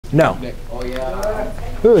No. Oh,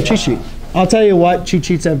 yeah. Ooh, a cheat sheet. I'll tell you what cheat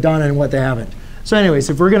sheets have done and what they haven't. So anyways,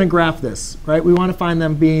 if we're going to graph this, right, we want to find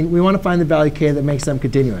the value k that makes them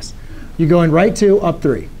continuous. You're going right 2, up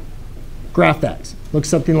 3. Graph that. Looks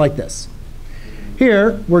something like this.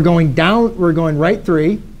 Here, we're going down, we're going right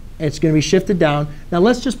 3. It's going to be shifted down. Now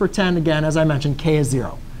let's just pretend, again, as I mentioned, k is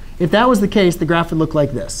 0. If that was the case, the graph would look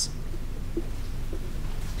like this.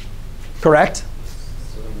 Correct?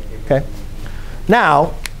 OK.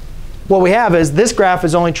 Now, what we have is this graph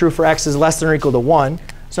is only true for x is less than or equal to 1.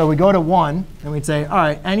 So we go to 1, and we'd say, all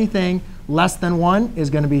right, anything less than 1 is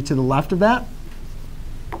going to be to the left of that.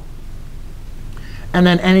 And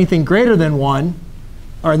then anything greater than 1,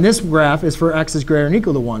 or in this graph, is for x is greater than or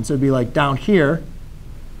equal to 1. So it'd be like down here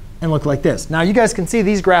and look like this. Now, you guys can see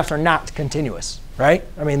these graphs are not continuous, right?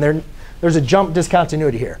 I mean, there's a jump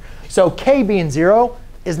discontinuity here. So k being 0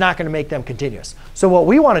 is not going to make them continuous. So what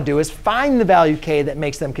we want to do is find the value k that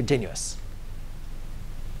makes them continuous.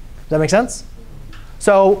 Does that make sense?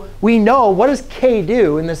 So we know, what does k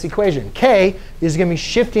do in this equation? K is going to be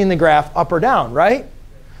shifting the graph up or down, right?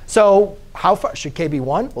 So how far? Should k be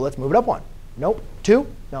 1? Well, let's move it up 1. Nope. 2?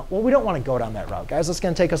 No. Well, we don't want to go down that route, guys. That's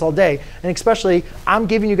going to take us all day. And especially, I'm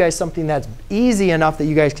giving you guys something that's easy enough that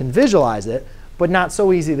you guys can visualize it, but not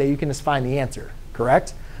so easy that you can just find the answer,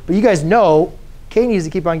 correct? But you guys know k needs to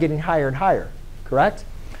keep on getting higher and higher, correct?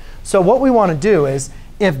 So what we want to do is,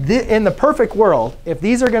 in the perfect world, if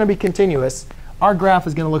these are going to be continuous, our graph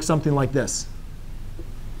is going to look something like this,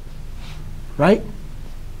 right?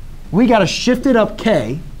 We got to shift it up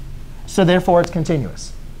k, so therefore it's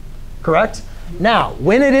continuous, correct? Now,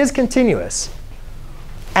 when it is continuous,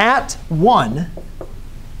 at 1,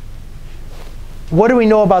 what do we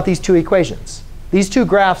know about these two equations? These two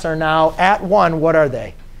graphs are now at 1. What are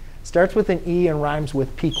they? Starts with an E and rhymes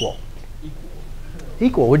with pequal.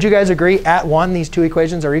 Equal. Would you guys agree at 1 these two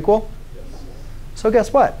equations are equal? Yes. So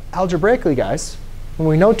guess what? Algebraically, guys, when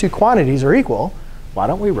we know two quantities are equal, why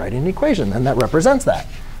don't we write an equation then that represents that?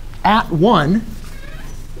 At 1,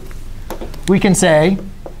 we can say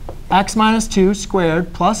x minus 2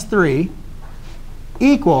 squared plus 3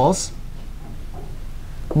 equals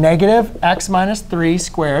negative x minus 3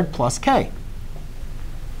 squared plus k.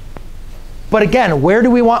 But again, where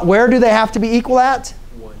do they have to be equal at?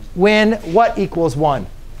 1. When what equals 1?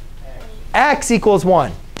 X equals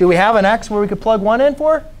 1. Do we have an x where we could plug 1 in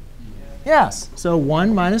for? Yes. So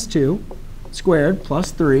 1 minus 2 squared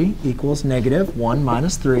plus 3 equals negative 1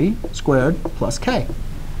 minus 3 squared plus k.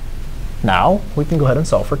 Now we can go ahead and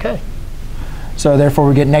solve for k. So therefore,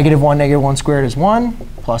 we get negative 1 squared is 1,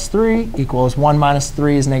 plus 3 equals 1 minus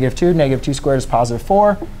 3 is negative 2. Negative 2 squared is positive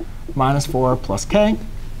 4, minus 4 plus k.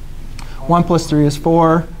 1 plus 3 is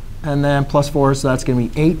 4, and then plus 4, so that's going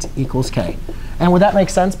to be 8 equals k. And would that make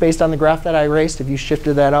sense based on the graph that I erased? If you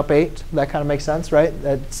shifted that up 8, that kind of makes sense, right?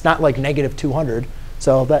 It's not like negative 200.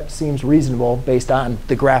 So that seems reasonable based on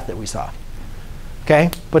the graph that we saw.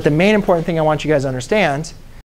 OK? But the main important thing I want you guys to understand